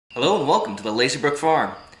Hello and welcome to the Lazy Brook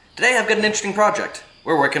Farm. Today I've got an interesting project.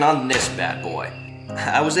 We're working on this bad boy.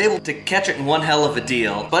 I was able to catch it in one hell of a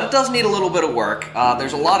deal, but it does need a little bit of work.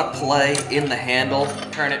 There's a lot of play in the handle.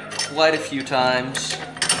 Turn it quite a few times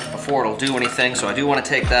before it'll do anything, so I do want to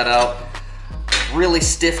take that out. Really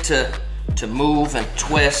stiff to move and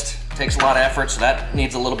twist. Takes a lot of effort, so that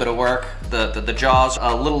needs a little bit of work. The jaw's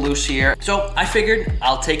a little loose here. So I figured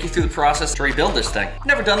I'll take you through the process to rebuild this thing.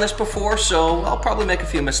 Never done this before, so I'll probably make a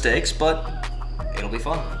few mistakes, but it'll be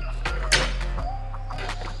fun.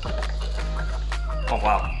 Oh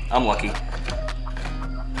wow, I'm lucky.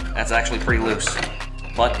 That's actually pretty loose.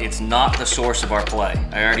 But it's not the source of our play.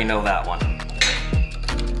 I already know that one.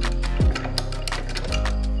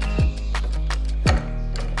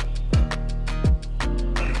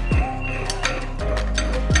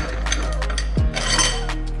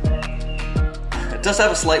 It does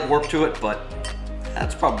have a slight warp to it, but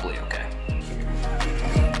that's probably okay.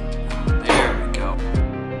 There we go.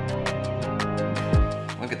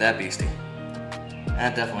 Look at that beastie.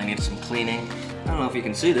 That definitely needs some cleaning. I don't know if you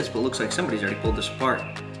can see this, but it looks like somebody's already pulled this apart.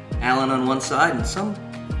 Allen on one side and some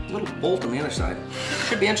little bolt on the other side.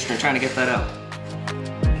 Should be interesting trying to get that out.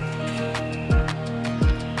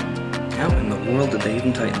 How in the world did they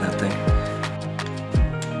even tighten that thing?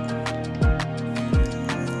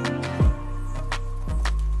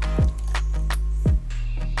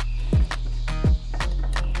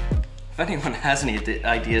 If anyone has any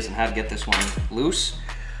ideas on how to get this one loose,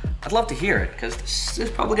 I'd love to hear it, because this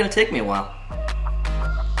is probably going to take me a while.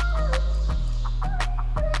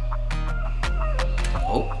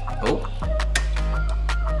 Oh.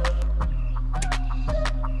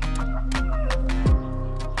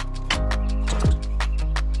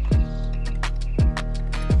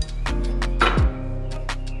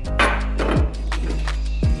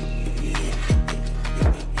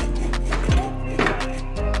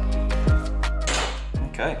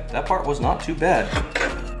 Okay, that part was not too bad.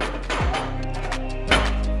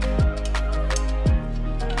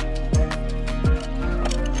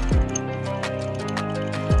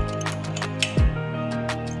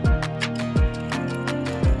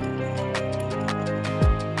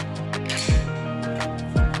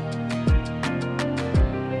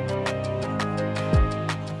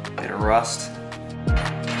 Bit of rust.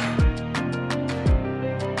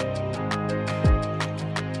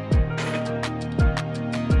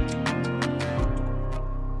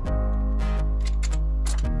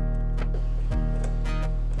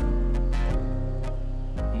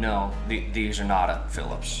 No, these are not a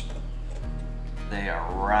Phillips. They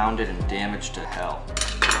are rounded and damaged to hell.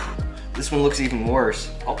 This one looks even worse.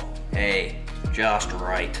 Oh, hey, just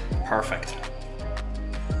right. Perfect.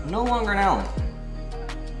 No longer an Allen.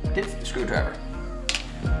 Did the screwdriver.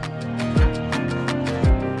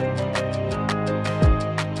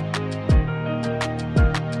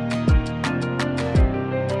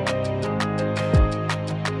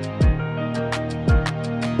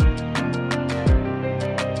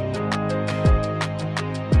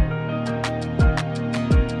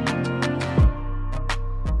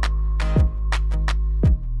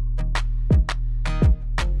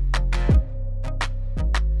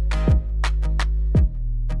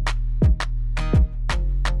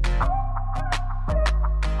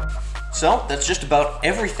 So that's just about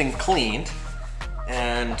everything cleaned,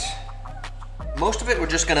 and most of it we're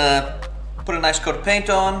just gonna put a nice coat of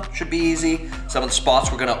paint on. Should be easy. Some of the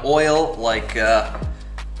spots we're gonna oil, like the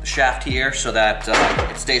shaft here, so that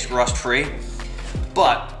it stays rust free.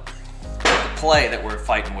 But the play that we're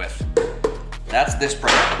fighting with, that's this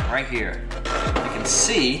problem right here. You can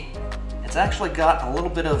see it's actually got a little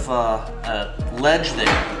bit of a ledge there,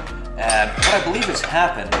 and what I believe has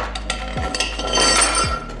happened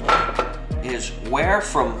is where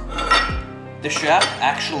from the shaft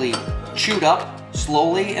actually chewed up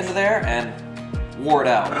slowly into there and wore it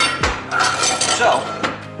out. So,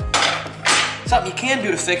 something you can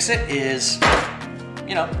do to fix it is,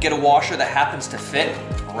 you know, get a washer that happens to fit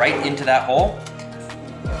right into that hole,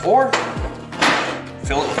 or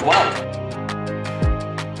fill it with weld.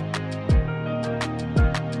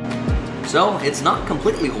 So, it's not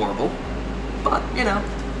completely horrible, but, you know,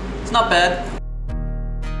 it's not bad.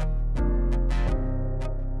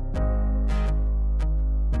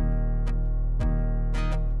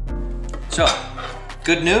 So,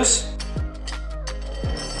 good news,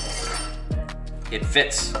 it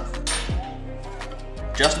fits.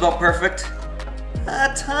 Just about perfect.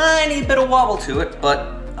 A tiny bit of wobble to it,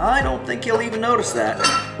 but I don't think you'll even notice that.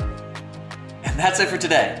 And that's it for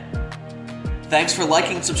today. Thanks for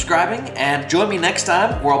liking and subscribing, and join me next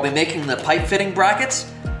time where I'll be making the pipe fitting brackets.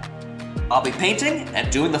 I'll be painting and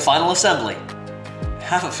doing the final assembly.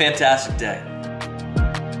 Have a fantastic day.